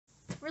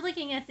We're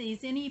looking at the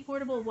Zeny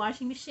portable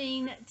washing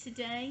machine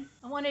today.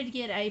 I wanted to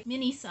get a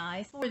mini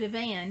size for the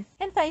van.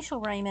 And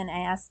Facial Raymond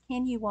asked,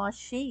 can you wash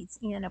sheets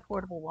in a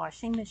portable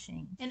washing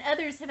machine? And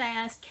others have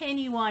asked, can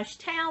you wash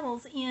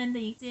towels in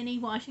the Zeny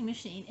washing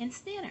machine and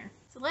spinner?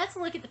 So let's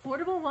look at the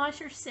portable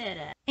washer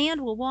setup. And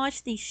we'll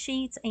wash these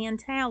sheets and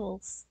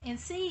towels and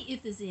see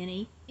if the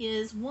Zeny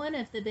is one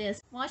of the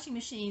best washing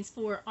machines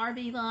for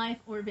RV life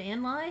or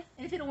van life,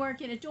 and if it'll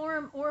work in a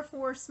dorm or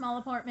for small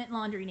apartment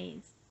laundry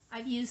needs.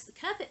 I've used the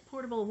Cuppet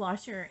portable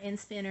washer and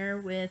spinner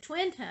with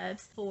twin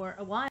tubs for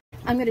a while.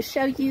 I'm going to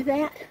show you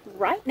that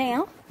right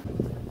now.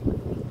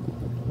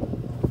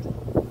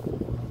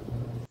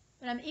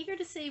 But I'm eager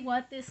to see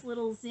what this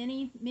little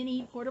Zeny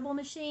mini portable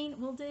machine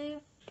will do.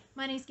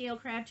 My name is Gayle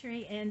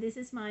Crabtree, and this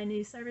is my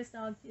new service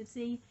dog,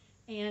 Gypsy,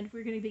 and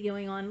we're going to be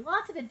going on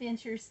lots of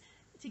adventures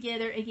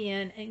together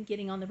again and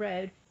getting on the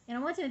road. And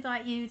I want to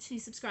invite you to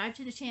subscribe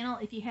to the channel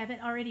if you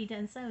haven't already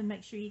done so, and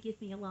make sure you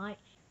give me a like.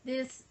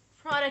 This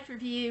product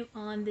review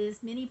on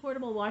this mini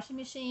portable washing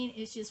machine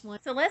is just one.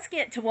 So let's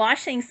get to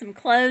washing some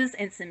clothes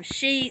and some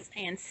sheets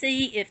and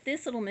see if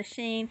this little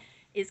machine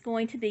is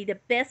going to be the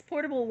best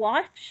portable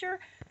washer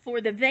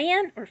for the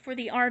van or for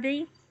the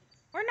RV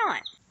or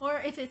not, or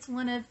if it's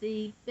one of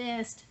the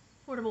best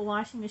portable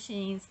washing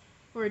machines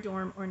for a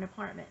dorm or an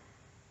apartment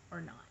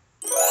or not.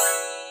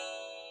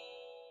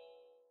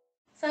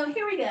 So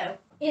here we go.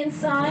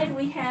 Inside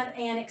we have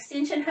an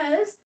extension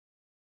hose,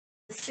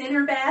 a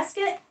spinner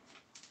basket,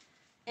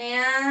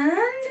 and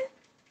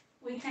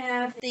we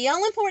have the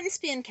all-important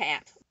spin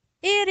cap.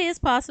 It is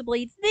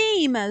possibly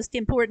the most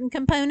important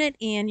component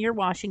in your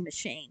washing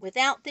machine.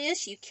 Without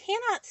this, you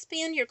cannot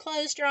spin your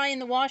clothes dry in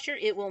the washer.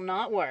 It will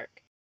not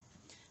work.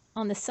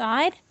 On the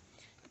side,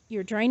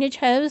 your drainage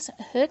hose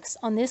hooks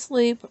on this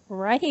loop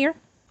right here.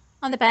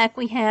 On the back,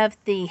 we have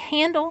the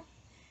handle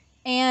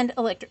and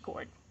electric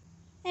cord.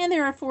 And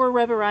there are 4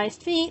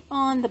 rubberized feet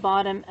on the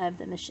bottom of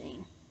the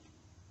machine.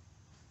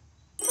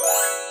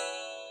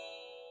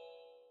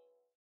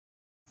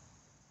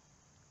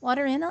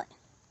 Water inlet,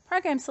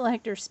 program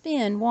selector,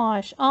 spin,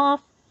 wash,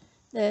 off,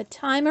 the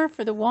timer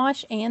for the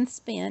wash and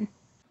spin.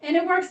 And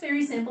it works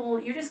very simple.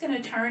 You're just going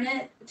to turn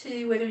it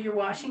to whether you're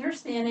washing or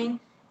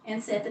spinning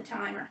and set the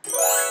timer.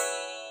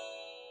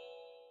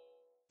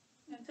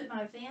 I'm going to put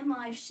my van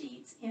life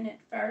sheets in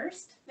it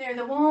first. They're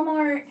the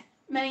Walmart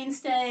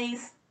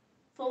Mainstays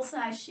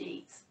full-size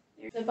sheets.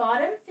 They're the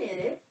bottom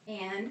fitted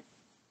and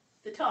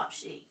the top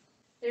sheet.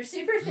 They're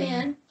super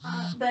thin,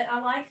 but I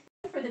like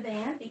them for the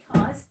van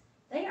because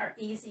they are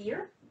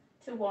easier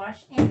to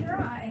wash and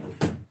dry.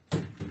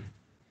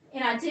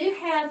 And I do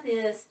have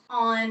this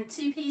on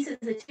 2 pieces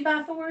of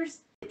 2x4s.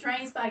 It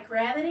drains by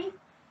gravity.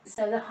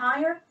 So the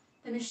higher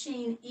the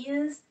machine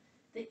is,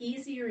 the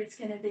easier it's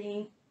going to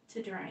be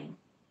to drain.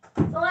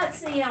 So let's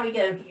see how we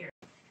go here.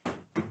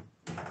 I'm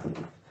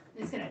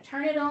just going to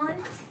turn it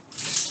on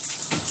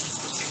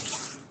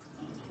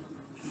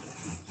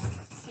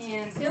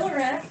and fill her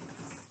up.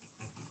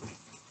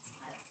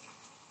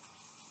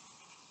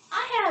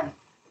 I have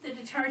the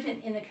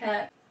detergent in the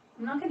cup.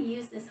 I'm not going to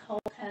use this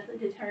whole cup of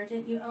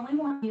detergent. You only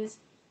want to use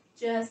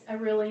just a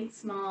really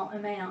small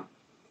amount.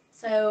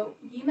 So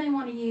you may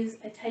want to use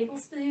a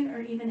tablespoon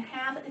or even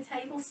half a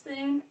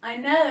tablespoon. I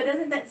know,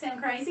 doesn't that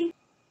sound crazy?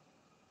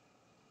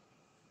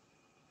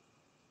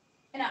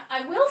 And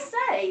I will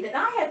say that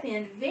I have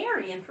been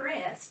very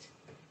impressed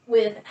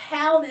with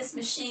how this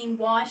machine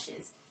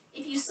washes.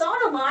 If you saw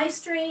the live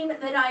stream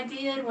that I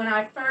did when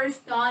I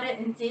first got it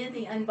and did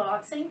the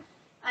unboxing,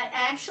 I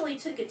actually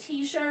took a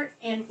t-shirt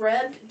and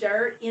rubbed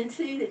dirt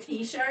into the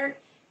t-shirt,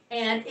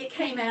 and it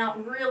came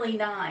out really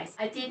nice.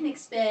 I didn't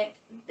expect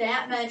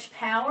that much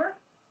power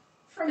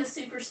from a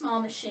super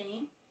small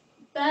machine,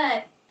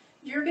 but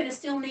you're going to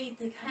still need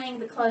to hang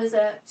the clothes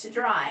up to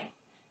dry.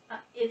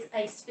 It's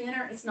a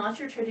spinner. It's not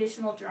your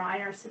traditional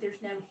dryer, so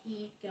there's no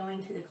heat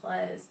going to the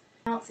clothes.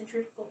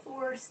 Centrifugal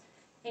force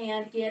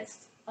and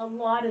gets a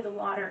lot of the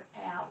water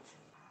out.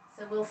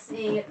 So we'll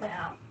see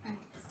about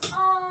this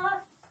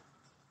off.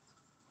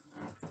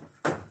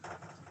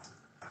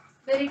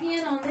 But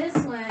again, on this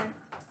one,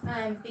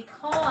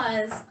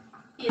 because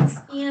it's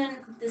in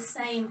the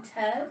same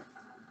tub,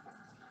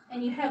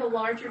 and you have a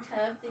larger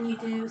tub than you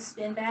do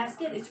spin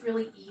basket, it's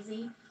really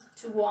easy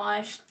to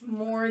wash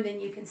more than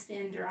you can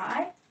spin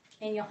dry,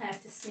 and you'll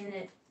have to spin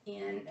it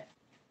in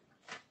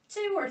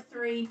 2 or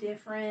 3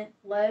 different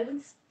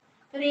loads.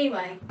 But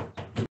anyway,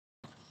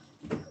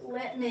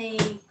 let me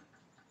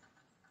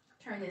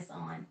turn this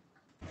on.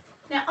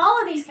 Now,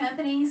 all of these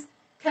companies,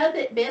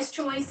 Cuppet, Best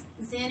Choice,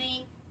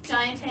 Zeny,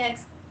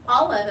 Giantex,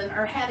 all of them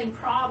are having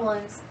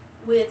problems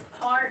with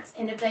parts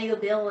and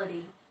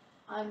availability.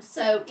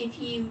 So if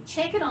you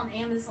check it on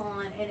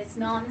Amazon and it's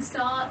not in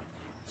stock,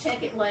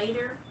 check it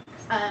later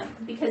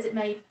because it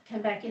may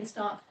come back in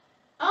stock.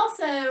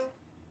 Also,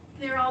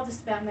 they're all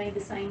just about made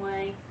the same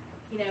way,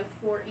 you know,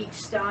 for each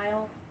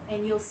style,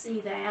 and you'll see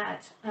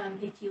that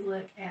if you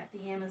look at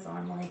the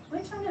Amazon link,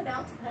 which I'm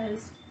about to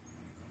post.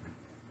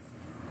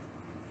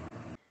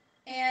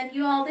 And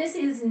you all, this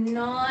is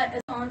not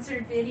a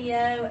sponsored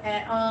video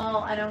at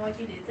all. I don't want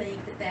you to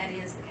think that that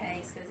is the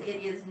case, because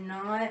it is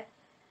not.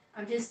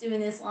 I'm just doing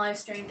this live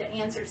stream to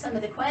answer some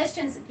of the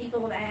questions that people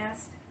have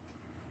asked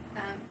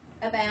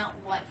about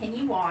what can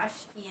you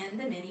wash in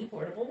the mini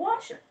portable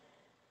washer.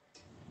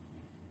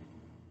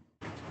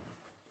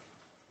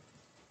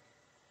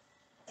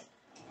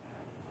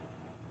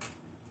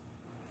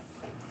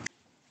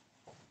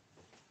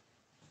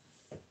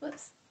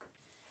 Whoops.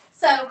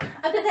 So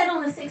I put that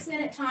on the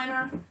 6-minute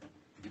timer.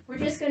 We're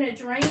just going to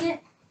drain it.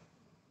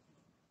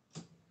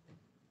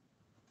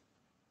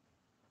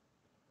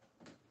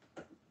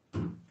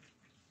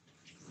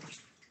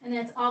 And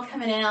that's all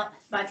coming out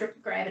by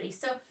gravity.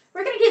 So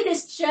we're going to give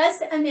this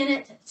just a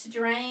minute to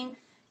drain.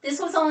 This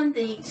was on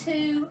the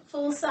 2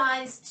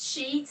 full-size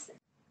sheets.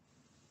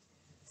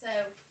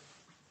 So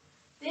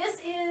this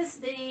is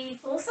the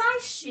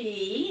full-size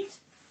sheet,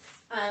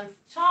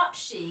 top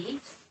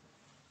sheet.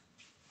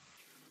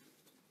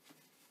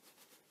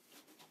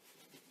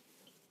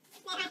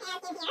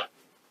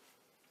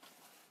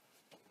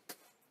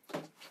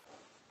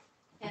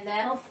 And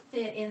that'll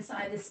fit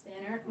inside the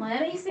spinner.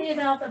 Let me see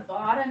about the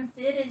bottom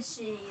fitted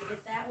sheet,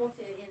 if that will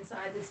fit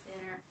inside the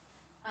spinner.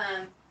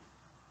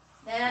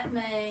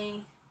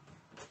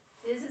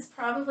 This is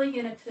probably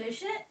going to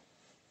push it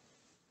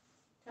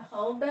to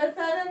hold both of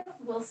them.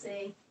 We'll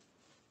see.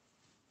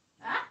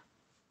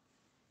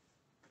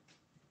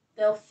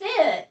 They'll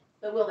fit,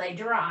 but will they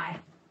dry?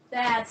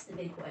 That's the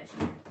big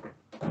question.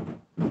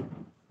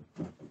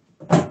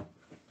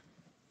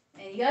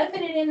 And you got to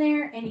put it in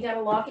there, and you got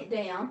to lock it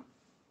down.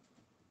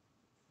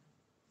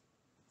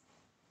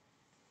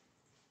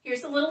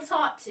 Here's a little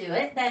top to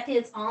it that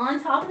fits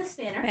on top of the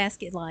spinner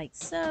basket like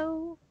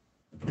so.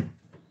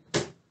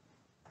 Here's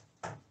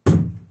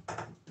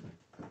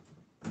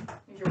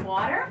your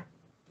water.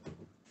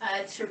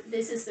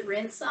 This is the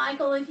rinse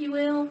cycle, if you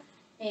will,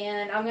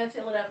 and I'm going to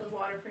fill it up with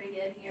water pretty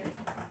good here.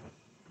 I'm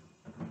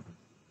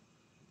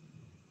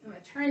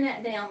going to turn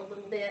that down a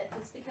little bit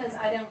just because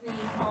I don't need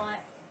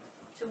hot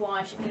to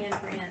wash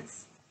and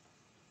rinse.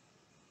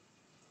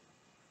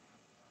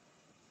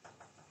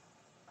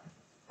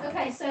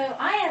 Okay, so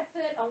I have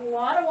put a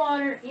lot of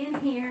water in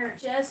here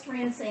just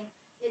rinsing.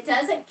 It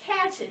doesn't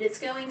catch it, it's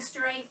going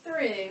straight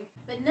through,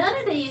 but none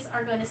of these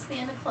are going to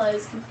spin the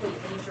clothes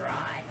completely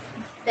dry.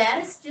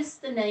 That is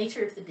just the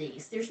nature of the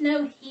beast. There's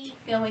no heat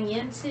going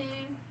into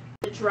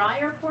the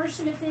drier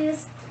portion of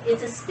this.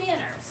 It's a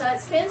spinner, so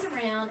it spins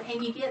around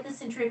and you get the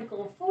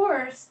centrifugal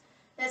force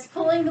that's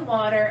pulling the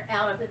water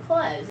out of the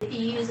clothes. If you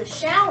use a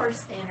shower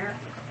spinner,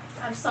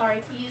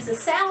 if you use a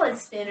salad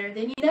spinner,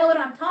 then you know what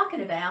I'm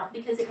talking about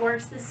because it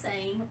works the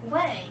same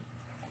way.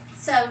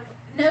 So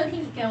no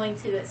heat going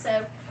to it.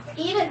 So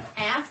even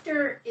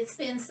after it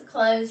spins the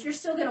clothes, you're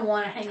still going to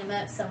want to hang them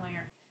up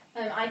somewhere.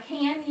 I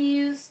can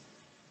use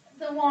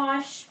the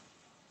wash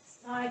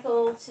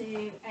cycle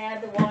to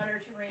add the water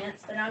to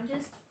rinse, but I'm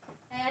just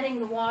adding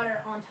the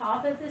water on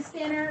top of the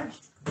spinner.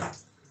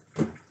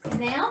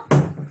 Now,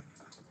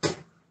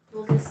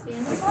 we'll just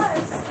spin the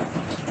clothes.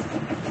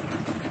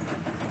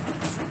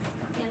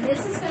 And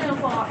this is going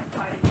to walk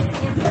quite a bit.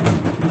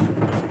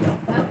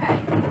 Okay,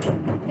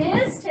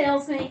 this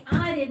tells me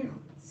I didn't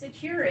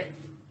secure it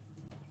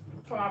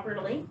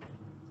properly.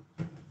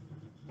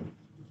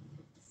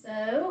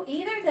 So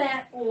either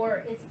that or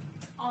it's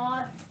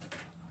off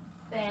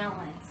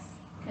balance,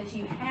 because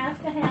you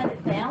have to have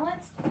it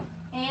balanced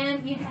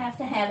and you have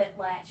to have it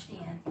latched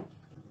in.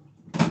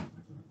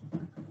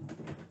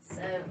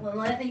 So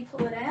let me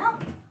pull it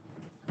out.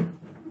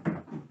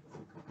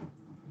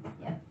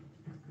 Yep.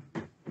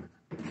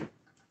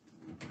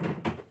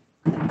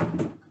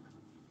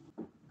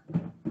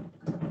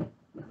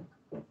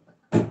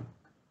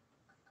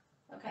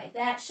 Okay,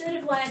 that should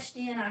have latched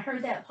in. I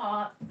heard that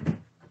pop.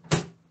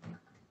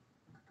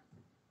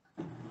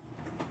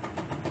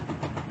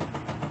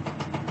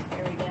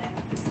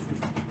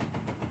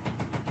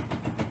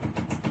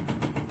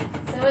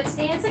 So it's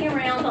dancing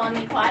around on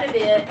me quite a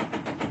bit.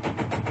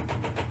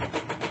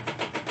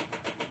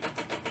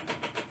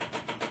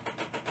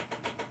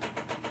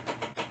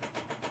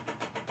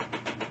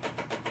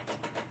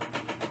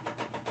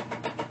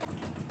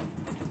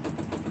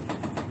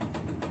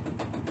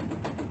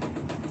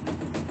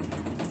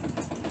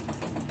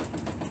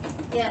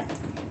 Yep.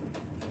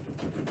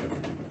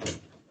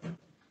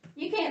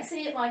 You can't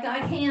see it like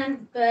I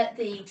can, but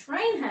the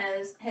drain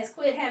hose has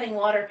quit having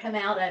water come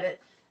out of it.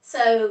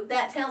 So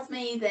that tells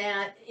me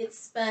that it's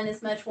spun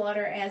as much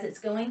water as it's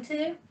going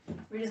to.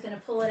 We're just going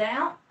to pull it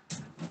out.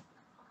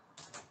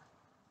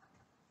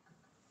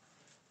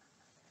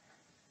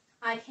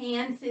 I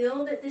can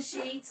feel that the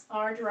sheets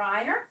are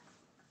drier.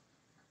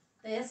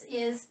 This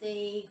is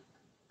the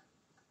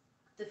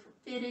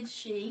fitted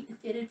sheet, the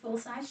fitted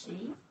full-size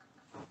sheet.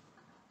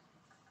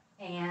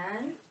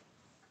 And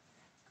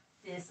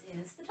this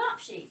is the top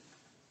sheet.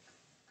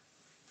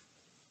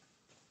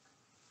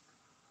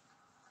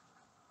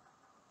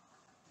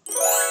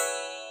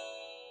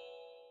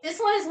 This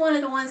one is one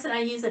of the ones that I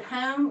use at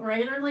home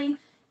regularly.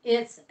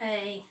 It's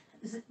a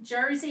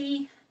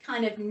jersey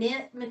kind of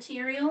knit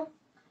material.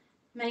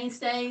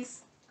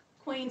 Mainstays,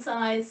 queen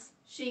size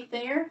sheet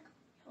there.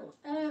 Hold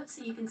it up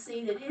so you can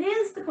see that it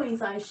is the queen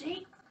size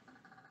sheet.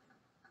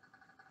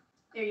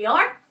 There you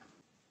are.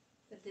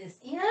 Put this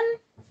in.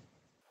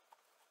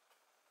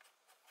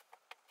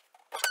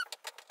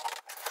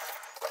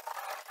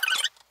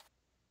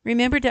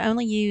 Remember to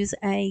only use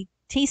a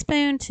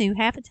teaspoon to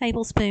half a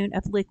tablespoon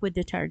of liquid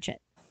detergent.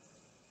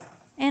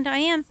 And I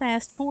am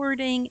fast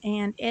forwarding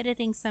and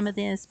editing some of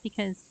this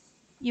because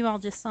you all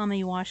just saw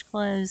me wash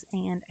clothes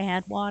and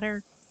add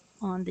water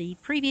on the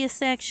previous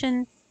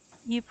section.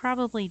 You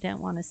probably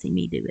don't want to see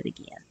me do it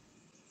again.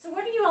 So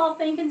what are you all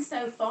thinking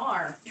so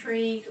far?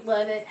 Intrigued,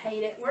 love it,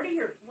 hate it? What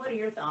are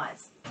your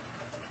thoughts?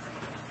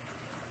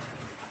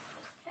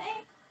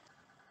 Okay.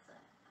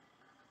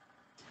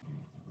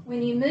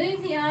 When you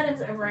move the items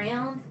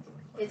around,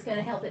 it's going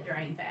to help it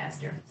drain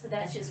faster. So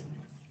that's just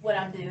what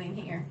I'm doing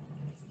here.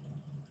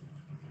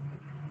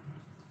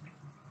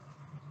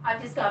 I've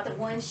just got the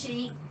one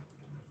sheet.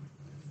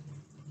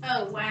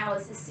 Oh wow,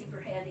 this is super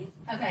heavy.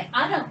 Okay,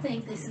 I don't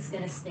think this is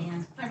going to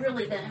stand. I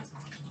really don't.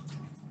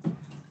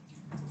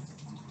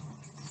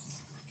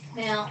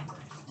 Now,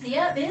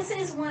 this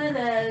is one of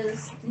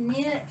those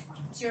knit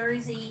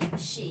jersey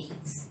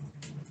sheets.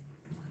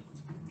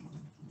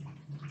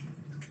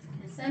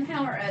 And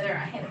somehow or other,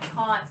 I have it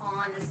caught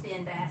on the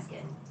spin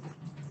basket.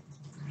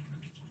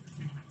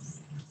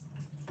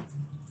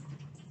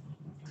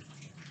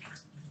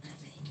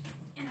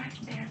 And I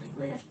can barely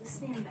lift the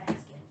spin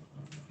basket.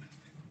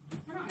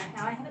 I don't know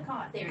how I have it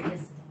caught. There it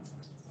is.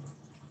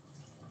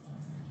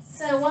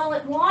 So while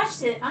it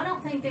washed it, I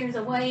don't think there's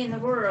a way in the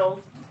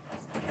world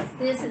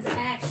this is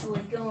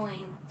actually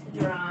going to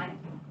dry.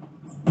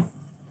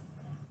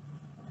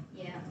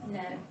 Yeah,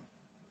 no.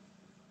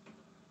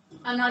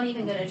 I'm not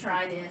even going to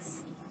try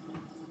this.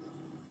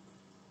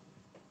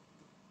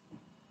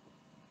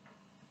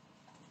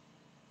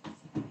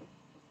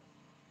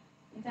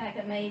 In fact,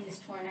 I may have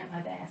just torn out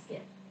my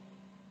basket.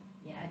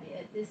 Yeah, I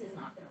did. This is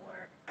not going to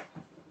work.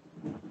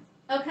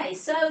 Okay,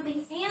 so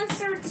the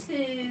answer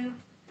to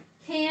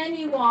can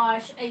you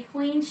wash a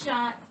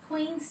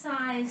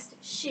queen-sized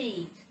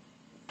sheet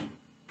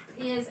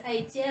is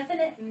a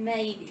definite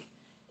maybe.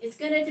 It's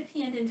going to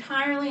depend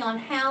entirely on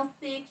how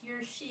thick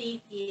your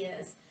sheet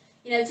is.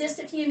 You know, just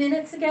a few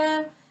minutes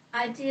ago,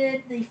 I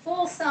did the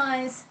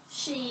full-size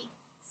sheet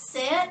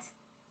set,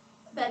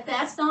 but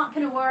that's not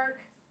going to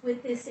work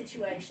with this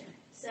situation.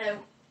 So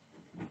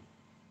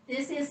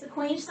this is the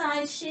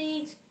queen-size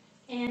sheet,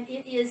 and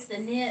it is the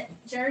knit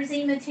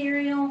jersey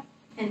material,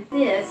 and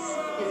this is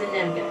a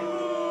no-go.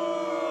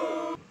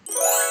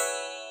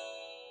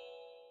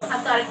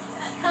 I've got a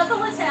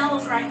couple of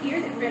towels right here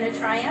that we're going to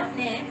try out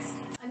next.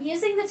 I'm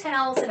using the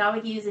towels that I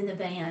would use in the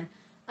van.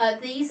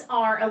 These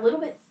are a little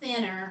bit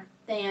thinner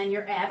than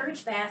your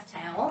average bath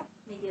towel.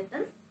 Let me get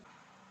them.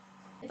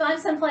 If I'm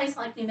someplace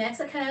like New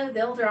Mexico,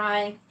 they'll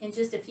dry in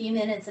just a few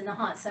minutes in the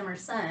hot summer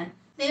sun.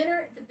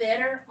 Thinner, the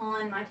better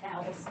on my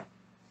towels.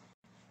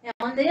 Now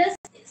on this,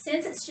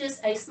 since it's just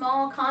a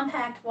small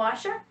compact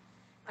washer,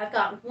 I've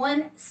got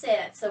one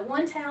set. So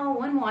one towel,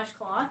 one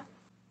washcloth.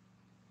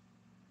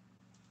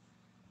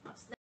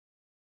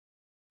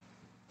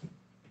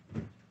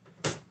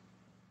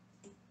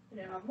 Put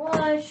it on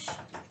wash,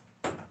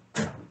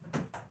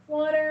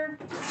 water.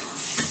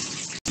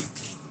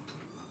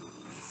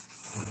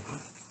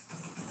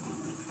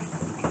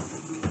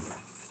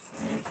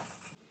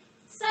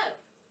 So,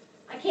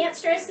 I can't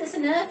stress this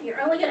enough.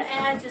 You're only going to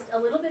add just a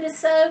little bit of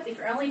soap. If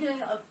you're only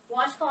doing a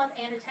washcloth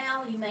and a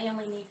towel, you may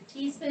only need a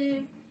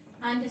teaspoon.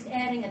 I'm just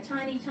adding a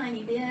tiny,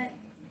 tiny bit.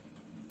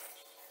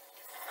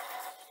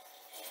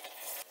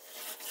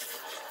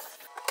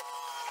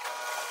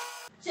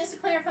 Just to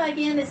clarify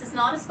again, this is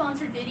not a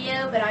sponsored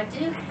video, but I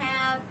do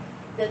have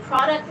the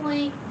product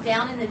link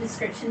down in the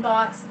description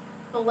box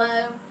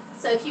below.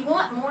 So if you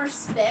want more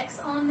specs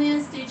on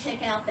this, do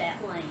check out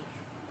that link.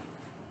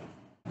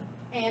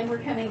 And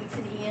we're coming to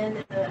the end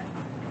of the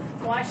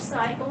wash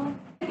cycle.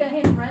 Go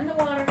ahead and run the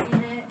water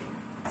in it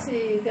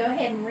to go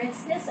ahead and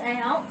rinse this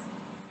out.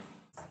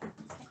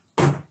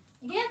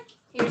 Again,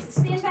 here's the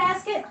spin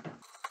basket.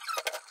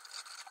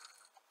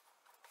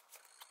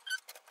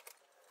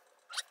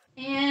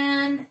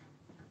 And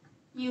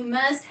you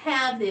must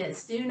have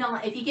this. Do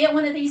not, if you get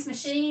one of these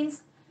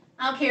machines,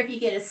 I don't care if you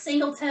get a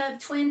single tub,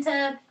 twin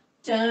tub,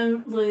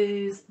 don't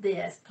lose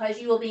this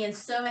because you will be in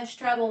so much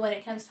trouble when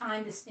it comes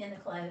time to spin the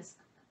clothes.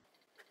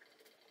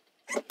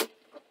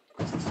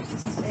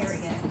 There we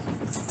go.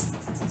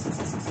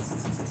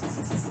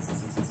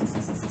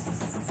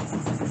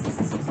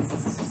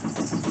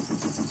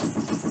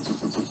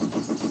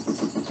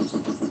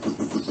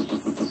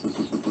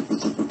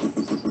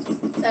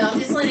 So I'm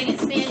just letting it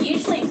spin.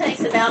 Usually it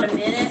takes about a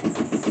minute.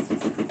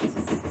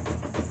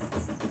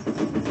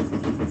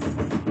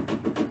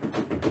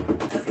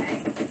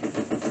 Okay.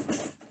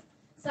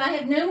 So I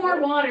have no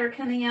more water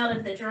coming out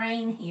of the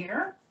drain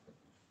here.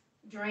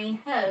 Drain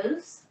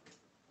hose.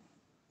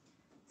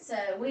 So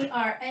we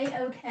are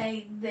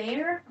a-okay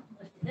there.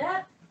 Lift it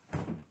up.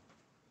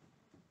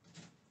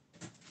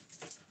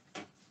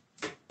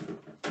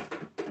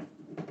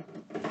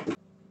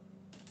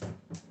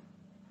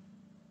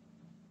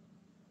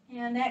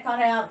 And that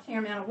got out a fair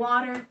amount of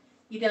water.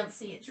 You don't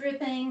see it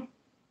dripping.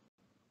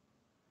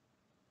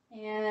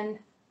 And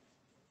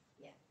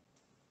yeah,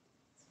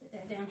 let's put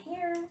that down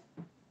here.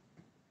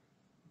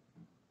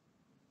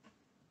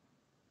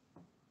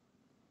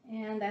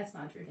 And that's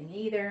not dripping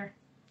either.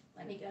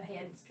 Let me go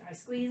ahead and try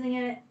squeezing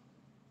it.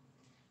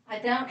 I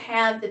don't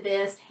have the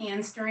best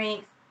hand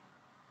strength,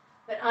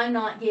 but I'm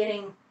not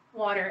getting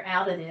water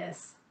out of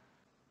this.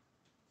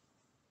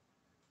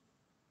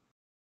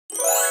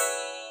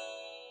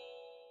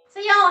 So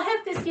y'all, I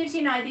hope this gives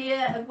you an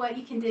idea of what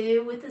you can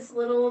do with this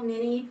little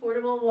mini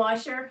portable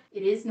washer.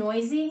 It is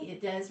noisy,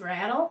 it does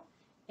rattle,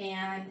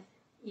 and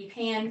you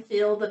can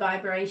feel the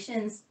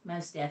vibrations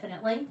most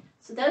definitely.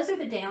 So those are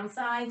the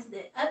downsides.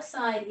 The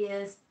upside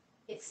is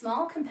it's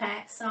small,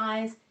 compact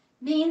size,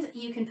 means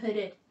you can put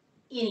it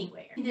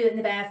anywhere. You can do it in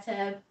the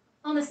bathtub,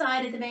 on the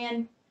side of the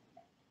van,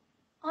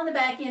 on the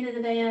back end of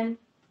the van,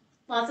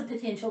 lots of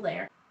potential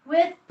there.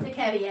 With the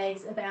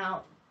caveats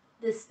about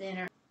this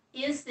spinner,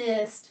 is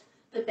this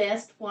the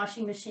best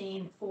washing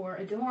machine for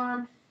a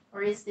dorm,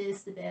 or is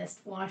this the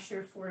best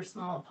washer for a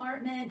small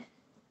apartment?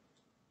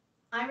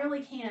 I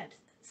really can't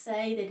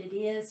say that it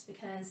is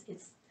because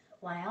it's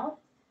loud,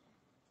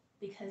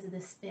 because of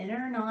the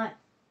spinner not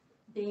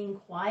being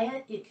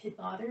quiet. It could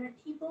bother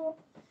people.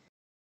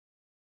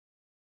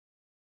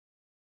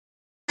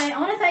 I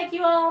want to thank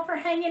you all for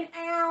hanging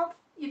out.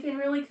 You've been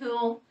really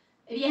cool.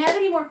 If you have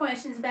any more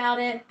questions about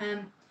it,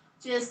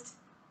 just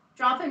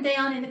drop them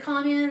down in the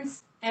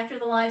comments after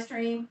the live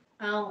stream.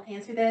 I'll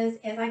answer those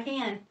as I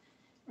can.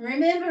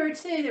 Remember,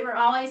 too, that we're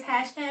always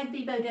hashtag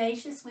be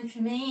bodacious, which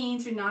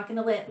means you're not going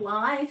to let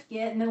life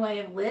get in the way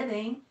of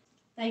living.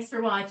 Thanks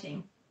for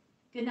watching.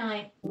 Good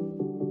night.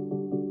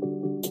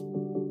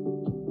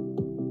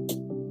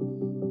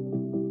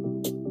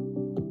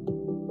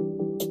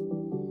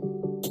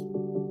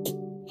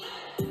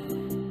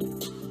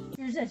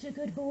 You're such a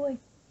good boy.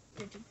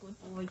 Such a good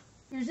boy.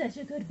 You're such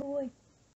a good boy.